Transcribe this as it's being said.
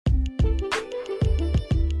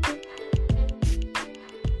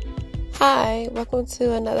Hi, welcome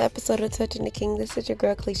to another episode of Touching the King. This is your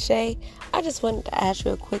girl Cliche. I just wanted to ask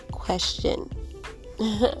you a quick question.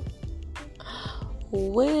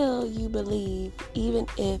 Will you believe even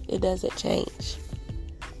if it doesn't change?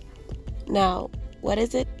 Now, what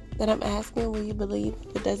is it that I'm asking? Will you believe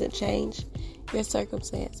if it doesn't change? Your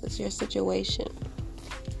circumstances, your situation.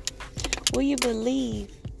 Will you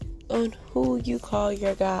believe on who you call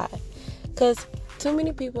your God? Because too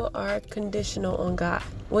many people are conditional on God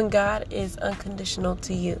when God is unconditional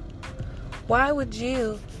to you. Why would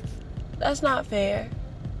you? That's not fair.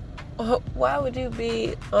 Why would you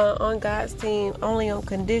be on God's team only on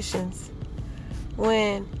conditions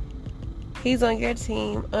when He's on your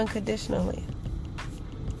team unconditionally?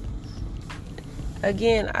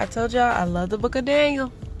 Again, I told y'all I love the book of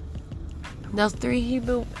Daniel. The three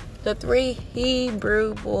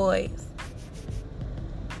Hebrew boys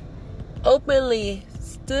openly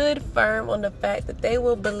stood firm on the fact that they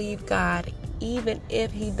will believe God even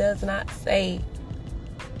if He does not save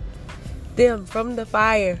them from the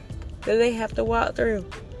fire that they have to walk through.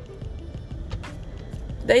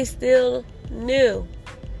 They still knew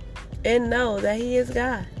and know that He is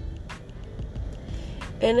God.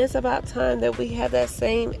 And it's about time that we have that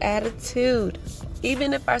same attitude.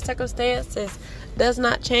 Even if our circumstances does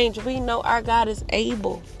not change, we know our God is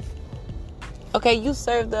able. Okay, you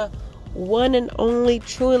serve the one and only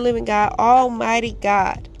true and living God, Almighty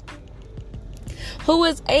God, who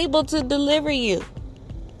is able to deliver you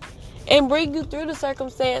and bring you through the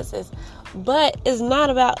circumstances. But it's not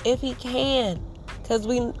about if He can, because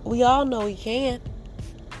we all know He can.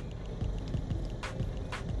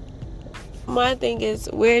 My thing is,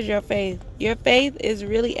 where's your faith? Your faith is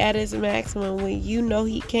really at its maximum when you know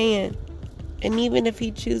He can. And even if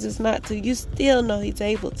He chooses not to, you still know He's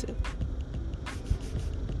able to.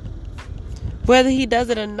 Whether He does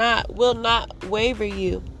it or not will not waver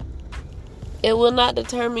you. It will not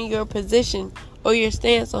determine your position or your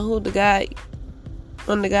stance on the God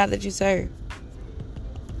that you serve.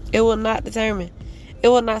 It will not determine. It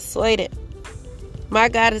will not sway it. My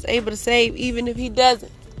God is able to save even if He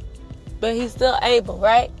doesn't. But He's still able,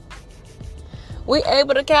 right? We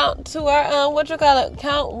able to count to our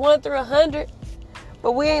count 1 through 100.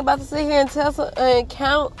 But we ain't about to sit here and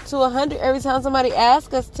count to 100 every time somebody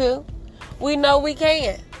asks us to. We know we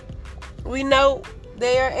can. We know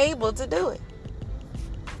they are able to do it.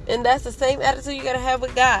 And that's the same attitude you got to have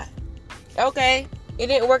with God. Okay, it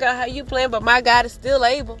didn't work out how you planned, but my God is still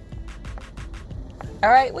able. All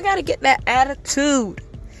right, we got to get that attitude.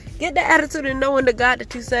 Get that attitude in knowing the God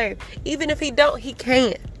that you serve. Even if He don't, He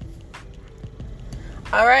can.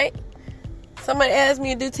 All right? Somebody asked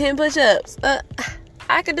me to do 10 push-ups.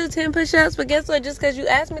 I could do 10 push-ups, but guess what? Just because you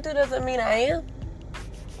asked me to doesn't mean I am.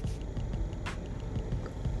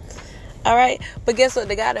 All right? But guess what?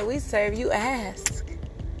 The God that we serve, you ask.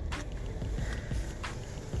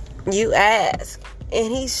 You ask.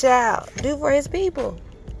 And He shall do for His people.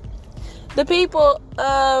 The people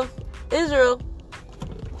of Israel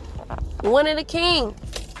wanted a king.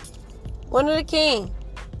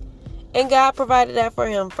 And God provided that for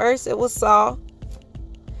him. First it was Saul.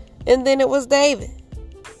 And then it was David.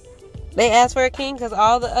 They asked for a king because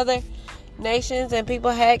all the other nations and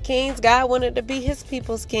people had kings. God wanted to be His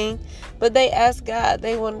people's king. But they asked God.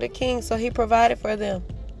 They wanted a king. So He provided for them.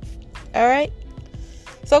 Alright?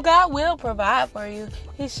 So God will provide for you.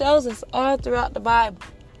 He shows us all throughout the Bible.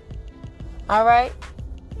 Alright?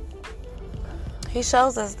 He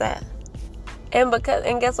shows us that. And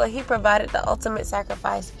guess what? He provided the ultimate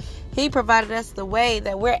sacrifice. He provided us the way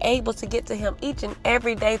that we're able to get to Him each and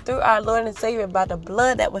every day through our Lord and Savior by the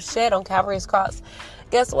blood that was shed on Calvary's cross.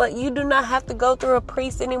 Guess what? You do not have to go through a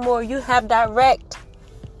priest anymore. You have direct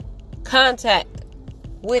contact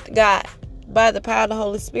with God by the power of the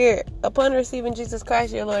Holy Spirit upon receiving Jesus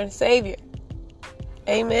Christ, your Lord and Savior.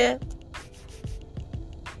 Amen.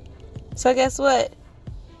 So guess what?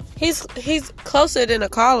 He's closer than a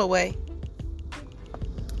call away.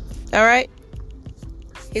 All right?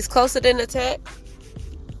 He's closer than a text,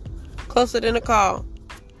 closer than a call.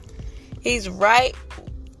 He's right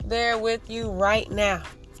there with you right now.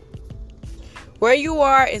 Where you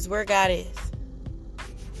are is where God is.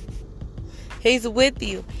 He's with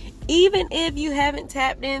you. Even if you haven't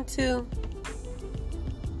tapped into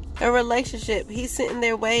a relationship, He's sitting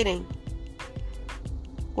there waiting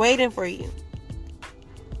for you.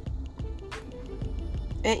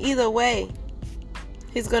 And either way,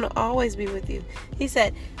 He's going to always be with you. He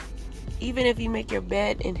said, even if you make your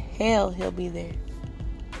bed in hell, He'll be there.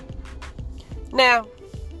 Now,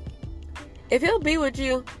 if He'll be with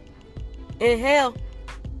you in hell,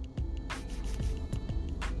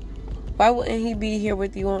 why wouldn't He be here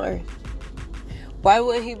with you on earth? Why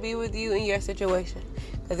wouldn't he be with you in your situation?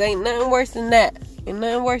 Because ain't nothing worse than that. Ain't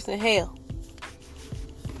nothing worse than hell.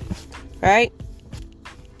 Right?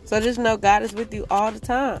 So just know God is with you all the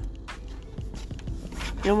time.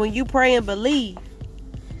 And when you pray and believe,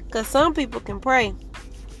 because some people can pray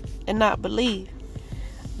and not believe,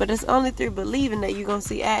 but it's only through believing that you're going to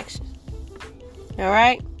see action.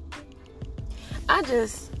 Alright? I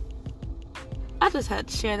just had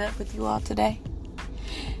to share that with you all today.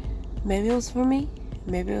 Maybe it was for me,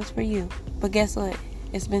 maybe it was for you. But guess what?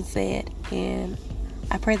 It's been said, and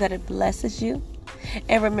I pray that it blesses you.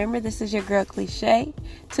 And remember, this is your girl Cliche.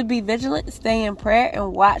 To be vigilant, stay in prayer,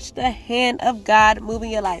 and watch the hand of God move in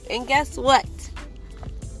your life. And guess what?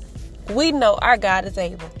 We know our God is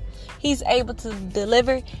able. He's able to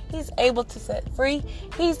deliver. He's able to set free.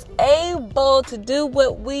 He's able to do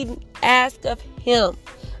what we ask of him,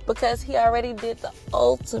 because he already did the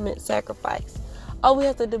ultimate sacrifice. All we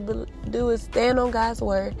have to do is stand on God's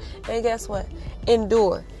word. And guess what?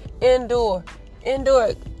 Endure.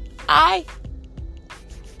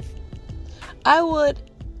 I would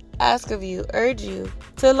ask of you, urge you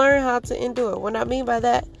to learn how to endure. What I mean by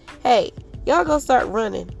that, hey, y'all go start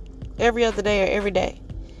running every other day or every day.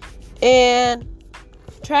 And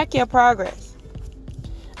track your progress.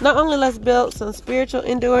 Not only let's build some spiritual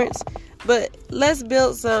endurance, but let's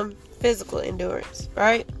build some physical endurance,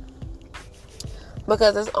 right?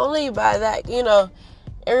 Because it's only by that,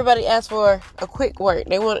 everybody asks for a quick work.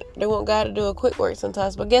 They want God to do a quick work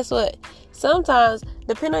sometimes. But guess what? Sometimes,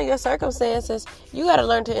 depending on your circumstances, you got to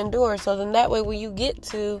learn to endure. So then that way, when you get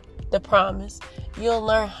to the promise, you'll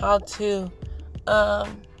learn how to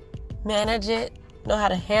manage it, know how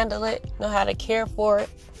to handle it, know how to care for it.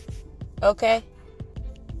 Okay?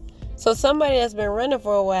 So somebody that's been running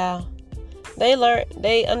for a while,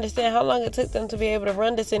 they understand how long it took them to be able to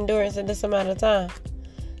run this endurance in this amount of time.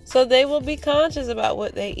 So they will be conscious about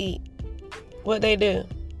what they eat, what they do,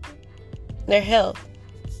 their health.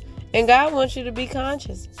 And God wants you to be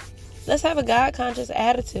conscious. Let's have a God-conscious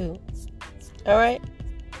attitude. All right?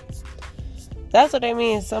 That's what they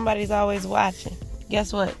mean. Somebody's always watching.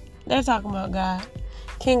 Guess what? They're talking about God,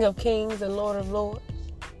 King of Kings and Lord of Lords.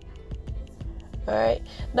 All right?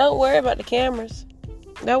 Don't worry about the cameras.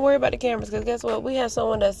 Don't worry about the cameras, because guess what? We have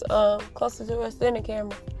someone that's closer to us than the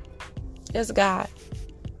camera. It's God.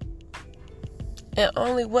 And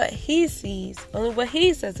only what he sees, only what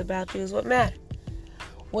he says about you is what matters.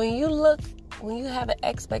 When you have an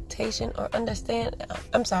expectation or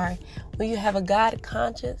when you have a God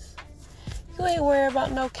conscience, you ain't worried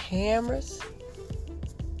about no cameras.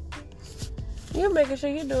 You're making sure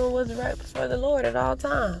you're doing what's right before the Lord at all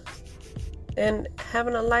times. And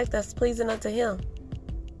having a life that's pleasing unto him.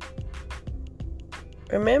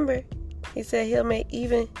 Remember, he said he'll make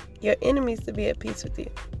even your enemies to be at peace with you.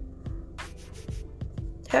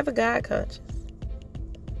 Have a God conscience.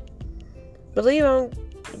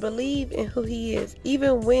 Believe in who he is,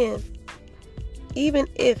 even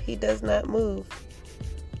if he does not move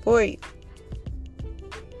for you.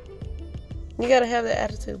 You got to have that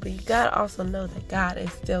attitude, but you got to also know that God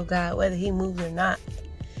is still God, whether he moves or not.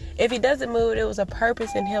 If he doesn't move, it was a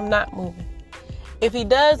purpose in him not moving. If he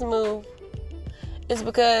does move, it's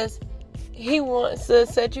because he wants to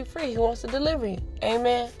set you free. He wants to deliver you.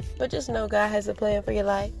 Amen. But just know God has a plan for your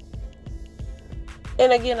life.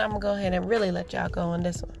 And again, I'm going to go ahead and really let y'all go on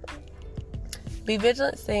this one. Be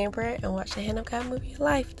vigilant, stay in prayer, and watch the hand of God move your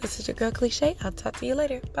life. This is your girl Cliche. I'll talk to you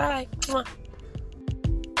later. Bye. Mwah.